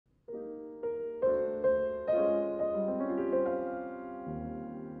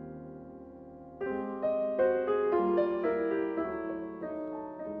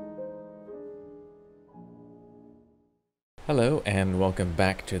Hello and welcome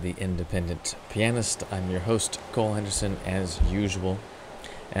back to The Independent Pianist. I'm your host, Cole Henderson, as usual.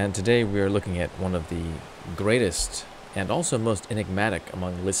 And today we are looking at one of the greatest and also most enigmatic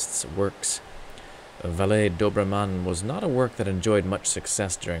among Liszt's works. Vallée d'Obermann was not a work that enjoyed much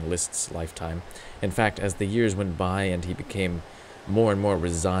success during Liszt's lifetime. In fact, as the years went by and he became more and more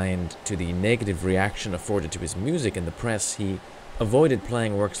resigned to the negative reaction afforded to his music in the press, he avoided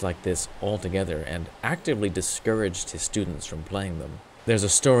playing works like this altogether and actively discouraged his students from playing them. There's a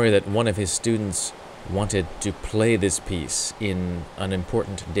story that one of his students wanted to play this piece in an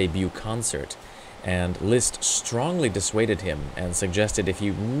important debut concert, and Liszt strongly dissuaded him and suggested if he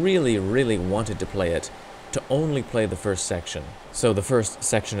really wanted to play it, to only play the first section. So the first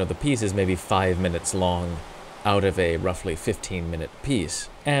section of the piece is maybe 5 minutes long out of a roughly 15-minute piece.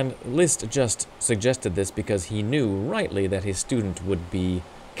 And Liszt just suggested this because he knew rightly that his student would be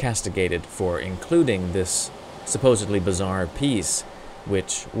castigated for including this supposedly bizarre piece,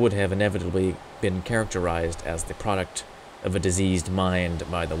 which would have inevitably been characterized as the product of a diseased mind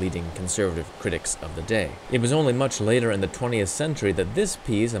by the leading conservative critics of the day. It was only much later in the 20th century that this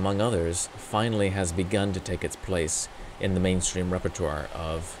piece, among others, finally has begun to take its place in the mainstream repertoire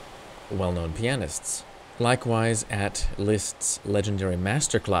of well-known pianists. Likewise, at Liszt's legendary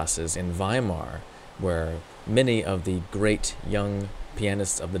masterclasses in Weimar, where many of the great young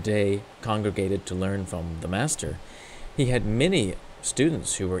pianists of the day congregated to learn from the master, he had many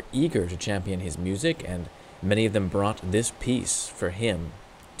students who were eager to champion his music, and many of them brought this piece for him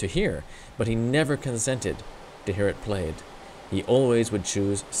to hear, but he never consented to hear it played. He always would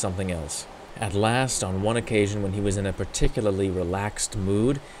choose something else. At last, on one occasion when he was in a particularly relaxed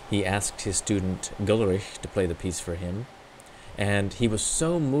mood, he asked his student Gulrich to play the piece for him, and he was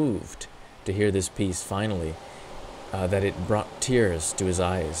so moved to hear this piece finally that it brought tears to his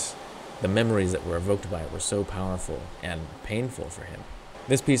eyes. The memories that were evoked by it were so powerful and painful for him.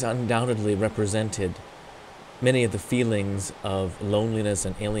 This piece undoubtedly represented many of the feelings of loneliness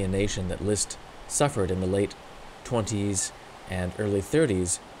and alienation that Liszt suffered in the late 20s and early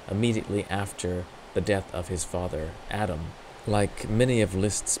 30s, immediately after the death of his father, Adam. Like many of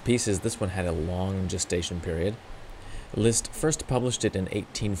Liszt's pieces, this one had a long gestation period. Liszt first published it in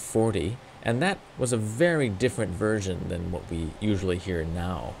 1840, and that was a very different version than what we usually hear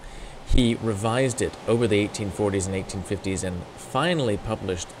now. He revised it over the 1840s and 1850s and finally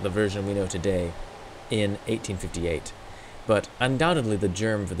published the version we know today in 1858. But undoubtedly the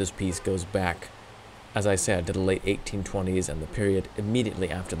germ for this piece goes back, as I said, to the late 1820s and the period immediately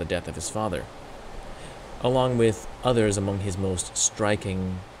after the death of his father, along with others among his most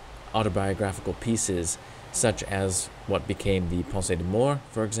striking autobiographical pieces, such as what became the Pensée de Mort,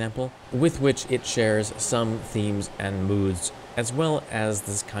 for example, with which it shares some themes and moods, as well as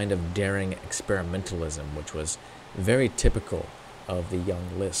this kind of daring experimentalism, which was very typical of the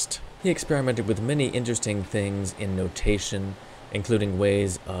young Liszt. He experimented with many interesting things in notation, including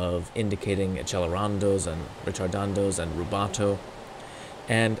ways of indicating accelerandos and ritardandos and rubato.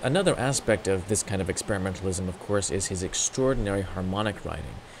 And another aspect of this kind of experimentalism, of course, is his extraordinary harmonic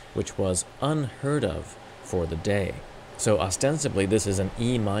writing, which was unheard of for the day. So ostensibly, this is an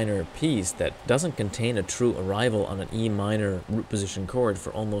E minor piece that doesn't contain a true arrival on an E minor root position chord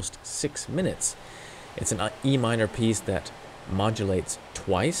for almost 6 minutes. It's an E minor piece that modulates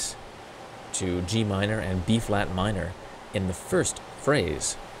twice to G minor and B flat minor in the first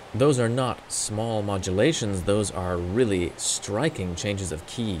phrase. Those are not small modulations, those are really striking changes of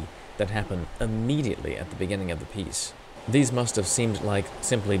key that happen immediately at the beginning of the piece. These must have seemed like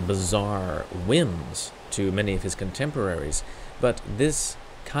simply bizarre whims to many of his contemporaries, but this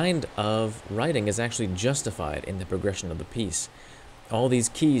kind of writing is actually justified in the progression of the piece. All these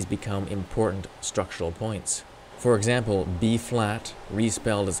keys become important structural points. For example, B flat,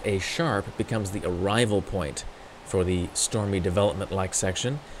 respelled as A sharp, becomes the arrival point for the stormy development-like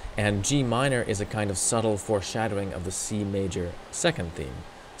section, and G minor is a kind of subtle foreshadowing of the C major second theme,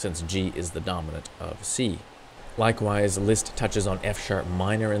 since G is the dominant of C. Likewise, Liszt touches on F sharp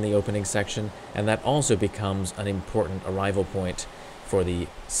minor in the opening section, and that also becomes an important arrival point for the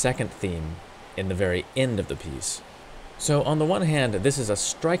second theme in the very end of the piece. So on the one hand, this is a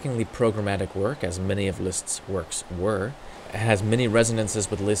strikingly programmatic work, as many of Liszt's works were. It has many resonances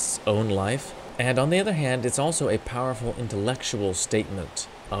with Liszt's own life, and on the other hand, it's also a powerful intellectual statement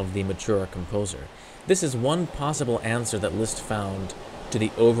of the mature composer. This is one possible answer that Liszt found to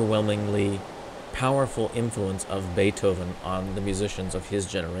the overwhelmingly powerful influence of Beethoven on the musicians of his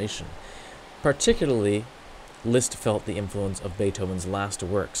generation. Particularly, Liszt felt the influence of Beethoven's last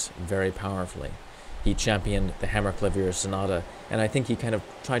works very powerfully. He championed the Hammerklavier Sonata, and I think he kind of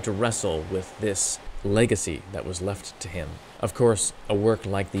tried to wrestle with this legacy that was left to him. Of course, a work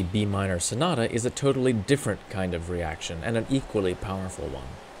like the B minor Sonata is a totally different kind of reaction, and an equally powerful one.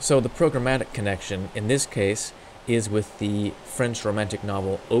 So the programmatic connection, in this case, is with the French romantic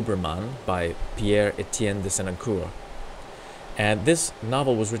novel Obermann by Pierre-Étienne de Senancour. And this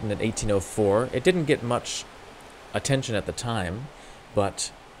novel was written in 1804. It didn't get much attention at the time,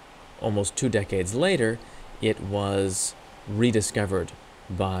 but almost 2 decades later, it was rediscovered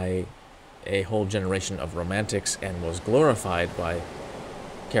by a whole generation of romantics and was glorified by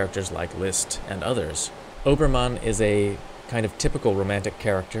characters like Liszt and others. Obermann is a kind of typical romantic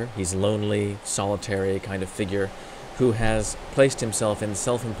character. He's lonely, solitary kind of figure who has placed himself in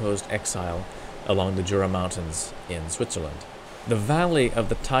self-imposed exile along the Jura Mountains in Switzerland. The valley of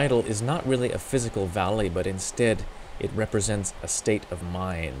the title is not really a physical valley, but instead it represents a state of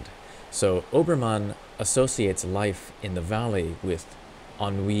mind. So Obermann associates life in the valley with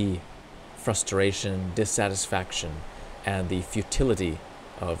ennui, frustration, dissatisfaction, and the futility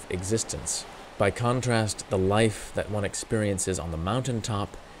of existence. By contrast, the life that one experiences on the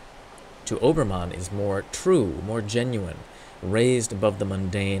mountaintop to Obermann is more true, more genuine, raised above the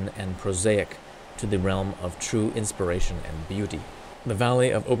mundane and prosaic to the realm of true inspiration and beauty. The Valley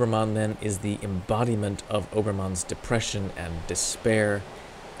of Obermann, then, is the embodiment of Obermann's depression and despair,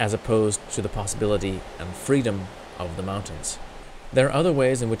 as opposed to the possibility and freedom of the mountains. There are other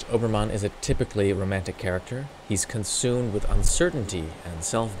ways in which Obermann is a typically romantic character. He's consumed with uncertainty and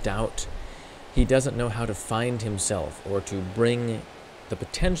self-doubt. He doesn't know how to find himself or to bring the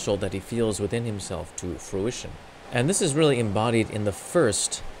potential that he feels within himself to fruition. And this is really embodied in the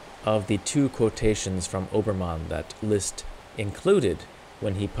first of the 2 quotations from Obermann that Liszt included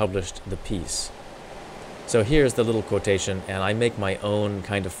when he published the piece. So here's the little quotation, and I make my own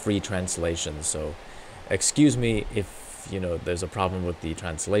kind of free translation, so excuse me if there's a problem with the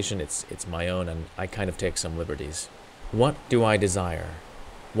translation. It's my own, and I kind of take some liberties. What do I desire?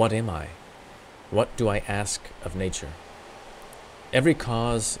 What am I? What do I ask of nature? Every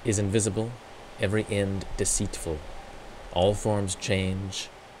cause is invisible, every end deceitful. All forms change,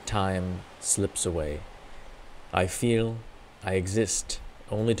 time slips away. I feel, I exist,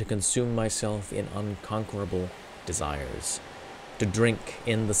 only to consume myself in unconquerable desires, to drink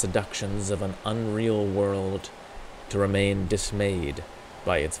in the seductions of an unreal world, to remain dismayed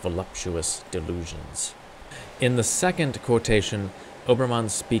by its voluptuous delusions. In the second quotation, Obermann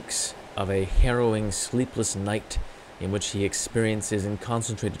speaks of a harrowing, sleepless night in which he experiences in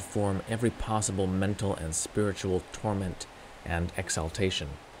concentrated form every possible mental and spiritual torment and exaltation.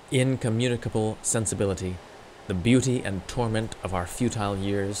 Incommunicable sensibility, the beauty and torment of our futile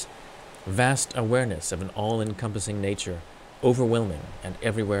years, vast awareness of an all-encompassing nature, overwhelming and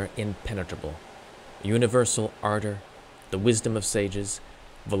everywhere impenetrable, universal ardor, the wisdom of sages,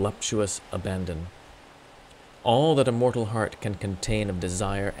 voluptuous abandon. All that a mortal heart can contain of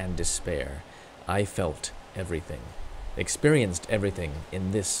desire and despair, I felt everything, experienced everything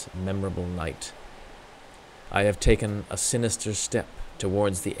in this memorable night. I have taken a sinister step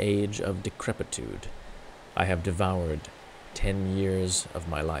towards the age of decrepitude. I have devoured 10 years of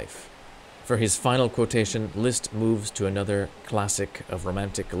my life. For his final quotation, Liszt moves to another classic of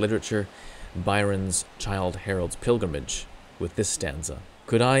romantic literature, Byron's Childe Harold's Pilgrimage, with this stanza.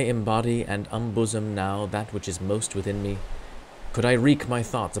 Could I embody and unbosom now that which is most within me? Could I wreak my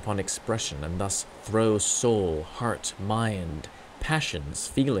thoughts upon expression, and thus throw soul, heart, mind, passions,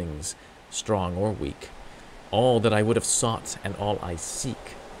 feelings, strong or weak, all that I would have sought and all I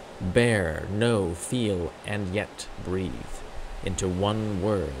seek, bear, know, feel, and yet breathe, into one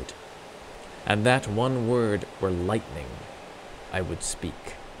word, and that one word were lightning, I would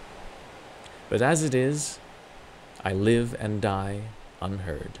speak. But as it is, I live and die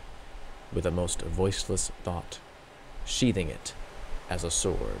unheard, with a most voiceless thought, sheathing it as a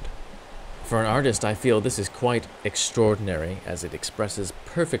sword. For an artist, I feel this is quite extraordinary, as it expresses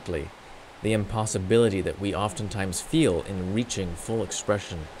perfectly the impossibility that we oftentimes feel in reaching full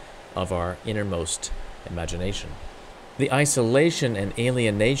expression of our innermost imagination. The isolation and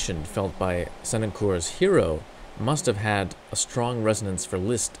alienation felt by Senancour's hero must have had a strong resonance for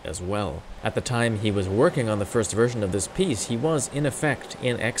Liszt as well. At the time he was working on the first version of this piece, he was in effect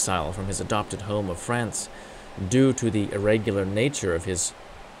in exile from his adopted home of France due to the irregular nature of his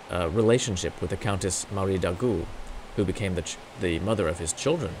relationship with the Countess Marie d'Agoult, who became the mother of his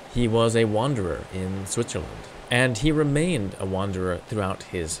children. He was a wanderer in Switzerland, and he remained a wanderer throughout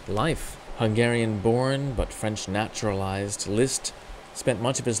his life. Hungarian-born but French naturalized, Liszt spent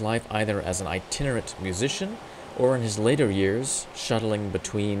much of his life either as an itinerant musician or in his later years shuttling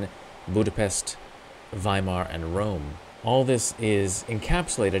between Budapest, Weimar, and Rome. All this is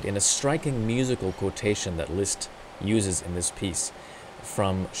encapsulated in a striking musical quotation that Liszt uses in this piece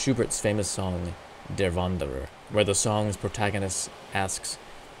from Schubert's famous song Der Wanderer, where the song's protagonist asks,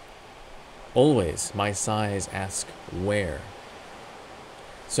 "Always my sighs ask where."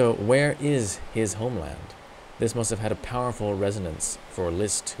 So where is his homeland? This must have had a powerful resonance for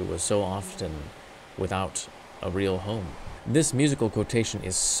Liszt, who was so often without a real home. This musical quotation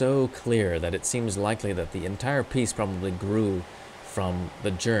is so clear that it seems likely that the entire piece probably grew from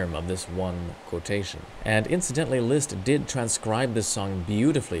the germ of this one quotation. And incidentally, Liszt did transcribe this song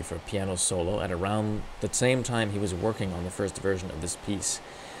beautifully for piano solo at around the same time he was working on the first version of this piece.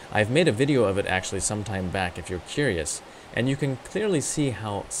 I've made a video of it actually some time back if you're curious, and you can clearly see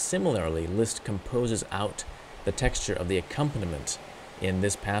how similarly Liszt composes out the texture of the accompaniment in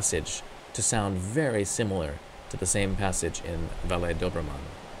this passage to sound very similar to the same passage in Vallée d'Obermann.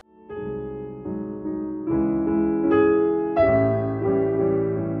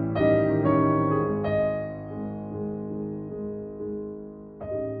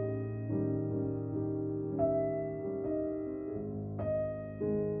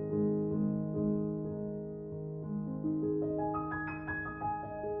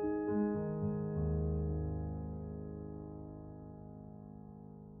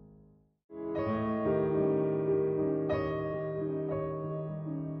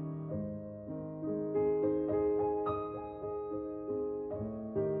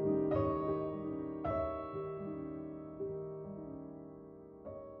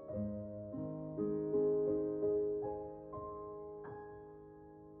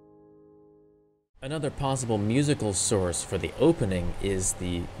 Another possible musical source for the opening is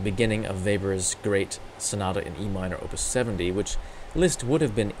the beginning of Weber's great Sonata in E minor, Opus 70, which Liszt would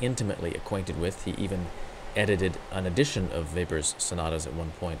have been intimately acquainted with. He even edited an edition of Weber's sonatas at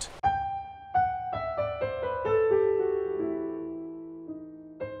one point.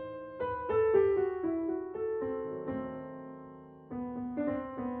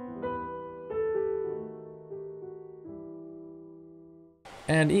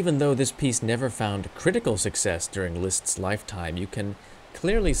 And even though this piece never found critical success during Liszt's lifetime, you can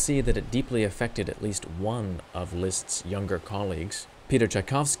clearly see that it deeply affected at least one of Liszt's younger colleagues. Peter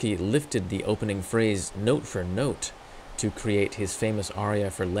Tchaikovsky lifted the opening phrase note for note to create his famous aria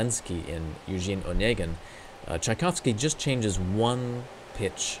for Lenski in Eugene Onegin. Tchaikovsky just changes one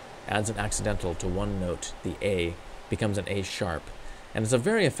pitch, adds an accidental to one note, the A, becomes an A sharp. And it's a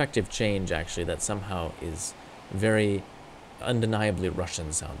very effective change, actually, that somehow is very undeniably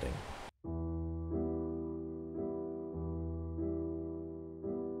Russian sounding.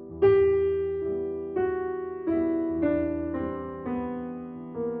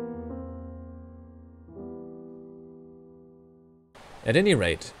 At any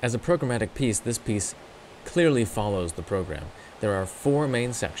rate, as a programmatic piece, this piece clearly follows the program. There are 4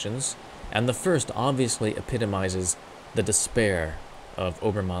 main sections, and the first obviously epitomizes the despair of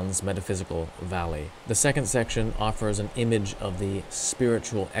Obermann's metaphysical Vallée. The second section offers an image of the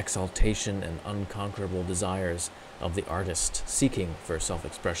spiritual exaltation and unconquerable desires of the artist seeking for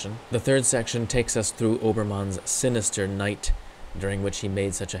self-expression. The third section takes us through Obermann's sinister night, during which he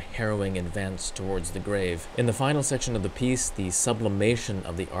made such a harrowing advance towards the grave. In the final section of the piece, the sublimation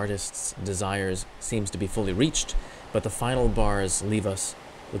of the artist's desires seems to be fully reached, but the final bars leave us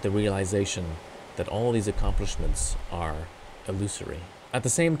with the realization that all these accomplishments are illusory. At the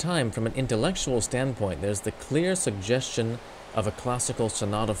same time, from an intellectual standpoint, there's the clear suggestion of a classical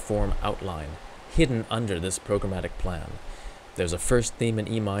sonata form outline hidden under this programmatic plan. There's a first theme in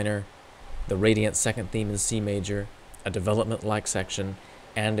E minor, the radiant second theme in C major, a development-like section,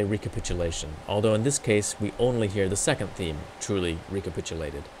 and a recapitulation, although in this case we only hear the second theme truly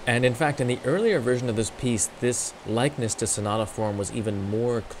recapitulated. And in fact, in the earlier version of this piece, this likeness to sonata form was even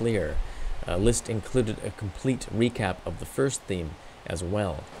more clear. Liszt included a complete recap of the first theme as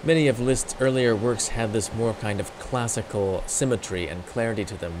well. Many of Liszt's earlier works had this more kind of classical symmetry and clarity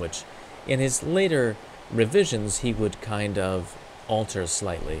to them, which in his later revisions he would kind of alter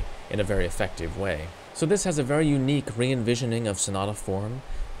slightly in a very effective way. So this has a very unique re-envisioning of sonata form,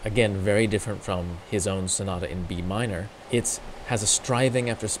 again very different from his own sonata in B minor. It has a striving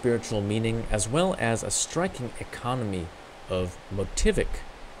after spiritual meaning as well as a striking economy of motivic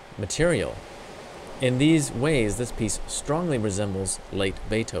material. In these ways, this piece strongly resembles late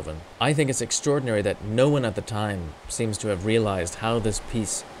Beethoven. I think it's extraordinary that no one at the time seems to have realized how this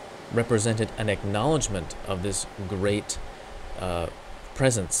piece represented an acknowledgement of this great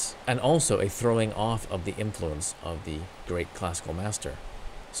presence, and also a throwing off of the influence of the great classical master.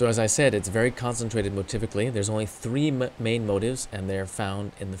 So as I said, it's very concentrated motivically. There's only 3 main motives, and they're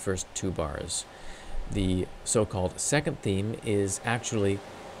found in the first 2 bars. the so-called second theme is actually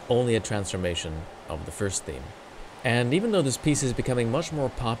only a transformation of the first theme. And even though this piece is becoming much more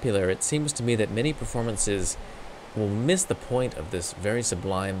popular, it seems to me that many performances will miss the point of this very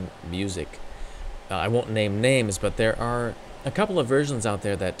sublime music. I won't name names, but there are a couple of versions out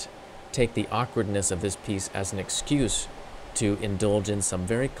there that take the awkwardness of this piece as an excuse to indulge in some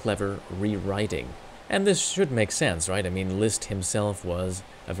very clever rewriting. And this should make sense, right? I mean, Liszt himself was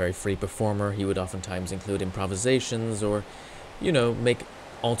a very free performer. He would oftentimes include improvisations or, make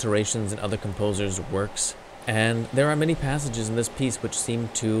alterations in other composers' works. And there are many passages in this piece which seem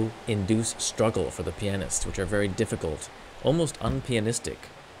to induce struggle for the pianist, which are very difficult, almost unpianistic,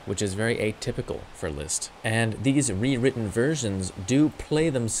 which is very atypical for Liszt. And these rewritten versions do play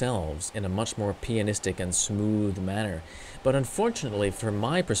themselves in a much more pianistic and smooth manner. But unfortunately, from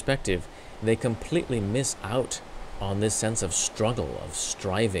my perspective, they completely miss out on this sense of struggle, of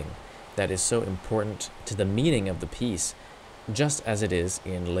striving, that is so important to the meaning of the piece, just as it is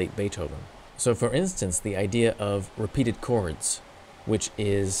in late Beethoven. So for instance, the idea of repeated chords, which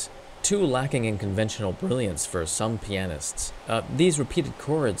is too lacking in conventional brilliance for some pianists. These repeated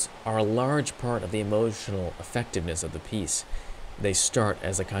chords are a large part of the emotional effectiveness of the piece. They start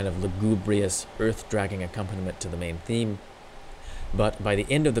as a kind of lugubrious, earth-dragging accompaniment to the main theme, but by the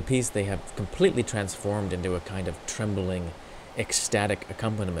end of the piece they have completely transformed into a kind of trembling, ecstatic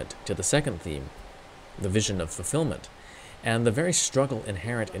accompaniment to the second theme, the vision of fulfillment. And the very struggle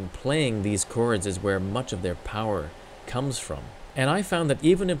inherent in playing these chords is where much of their power comes from. And I found that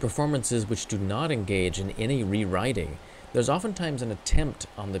even in performances which do not engage in any rewriting, there's oftentimes an attempt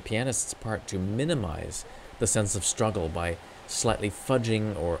on the pianist's part to minimize the sense of struggle by slightly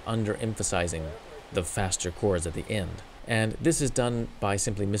fudging or underemphasizing the faster chords at the end. And this is done by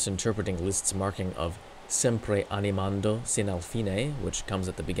simply misinterpreting Liszt's marking of sempre animando sin al fine, which comes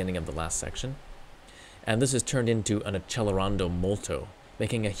at the beginning of the last section. And this is turned into an accelerando molto,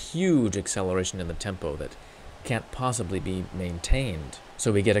 making a huge acceleration in the tempo that can't possibly be maintained.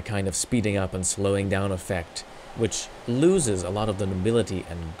 So we get a kind of speeding up and slowing down effect, which loses a lot of the nobility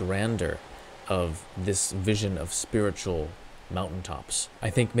and grandeur of this vision of spiritual mountaintops.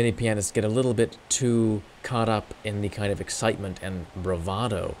 I think many pianists get a little bit too caught up in the kind of excitement and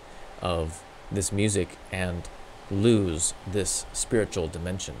bravado of this music and lose this spiritual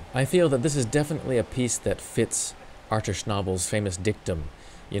dimension. I feel that this is definitely a piece that fits Arthur Schnabel's famous dictum.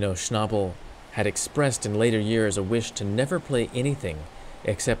 Schnabel had expressed in later years a wish to never play anything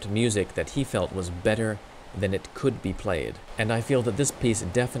except music that he felt was better than it could be played. And I feel that this piece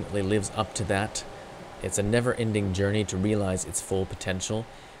definitely lives up to that. It's a never-ending journey to realize its full potential,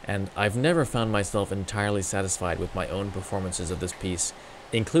 and I've never found myself entirely satisfied with my own performances of this piece,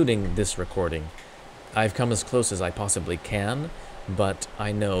 including this recording. I've come as close as I possibly can, but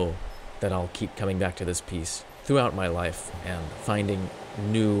I know that I'll keep coming back to this piece throughout my life and finding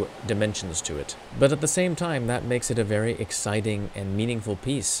new dimensions to it. But at the same time, that makes it a very exciting and meaningful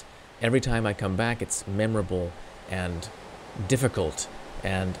piece. Every time I come back, it's memorable and difficult,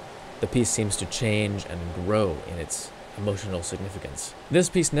 and the piece seems to change and grow in its emotional significance. This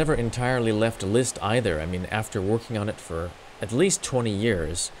piece never entirely left Liszt either. I mean, after working on it for at least 20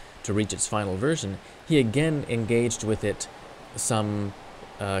 years to reach its final version, he again engaged with it some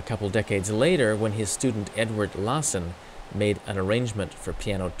couple decades later when his student Edward Lassen made an arrangement for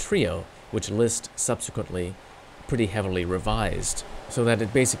piano trio, which Liszt subsequently pretty heavily revised, so that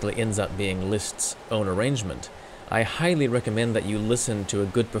it basically ends up being Liszt's own arrangement. I highly recommend that you listen to a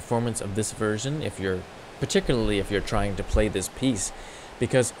good performance of this version, particularly if you're trying to play this piece,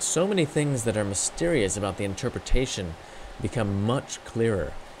 because so many things that are mysterious about the interpretation become much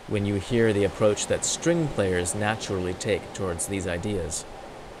clearer when you hear the approach that string players naturally take towards these ideas.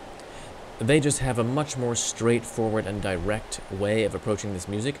 They just have a much more straightforward and direct way of approaching this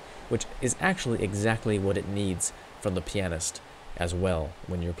music, which is actually exactly what it needs from the pianist as well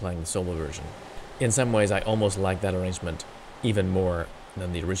when you're playing the solo version. In some ways, I almost like that arrangement even more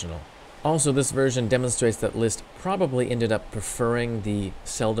than the original. Also, this version demonstrates that Liszt probably ended up preferring the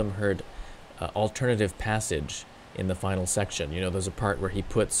seldom heard alternative passage in the final section. There's a part where he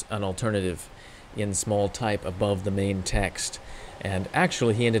puts an alternative in small type above the main text, and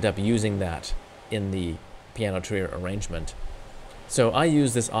actually he ended up using that in the piano trio arrangement. So I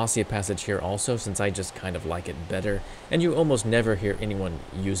use this ossia passage here also, since I just kind of like it better, and you almost never hear anyone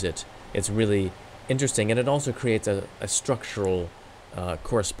use it. It's really interesting, and it also creates a structural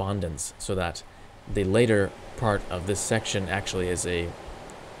correspondence, so that the later part of this section actually is a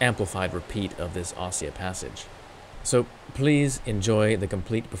amplified repeat of this ossia passage. So please enjoy the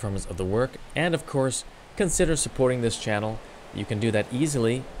complete performance of the work, and of course, consider supporting this channel You can do that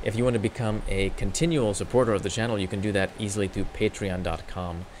easily. If you want to become a continual supporter of the channel, you can do that easily through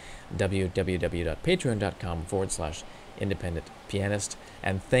patreon.com, www.patreon.com/independent pianist.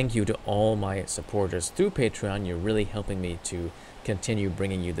 And thank you to all my supporters through Patreon. You're really helping me to continue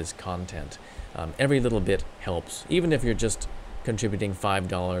bringing you this content. Every little bit helps, even if you're just contributing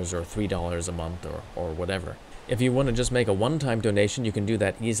 $5 or $3 a month or whatever. If you want to just make a one-time donation, you can do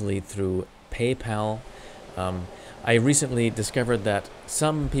that easily through PayPal. I recently discovered that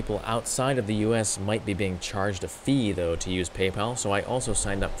some people outside of the US might be being charged a fee, though, to use PayPal, so I also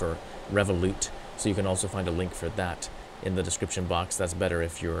signed up for Revolut, so you can also find a link for that in the description box. That's better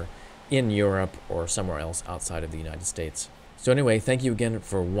if you're in Europe or somewhere else outside of the United States. So anyway, thank you again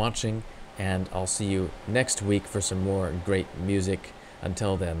for watching, and I'll see you next week for some more great music.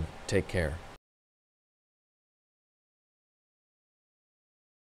 Until then, take care.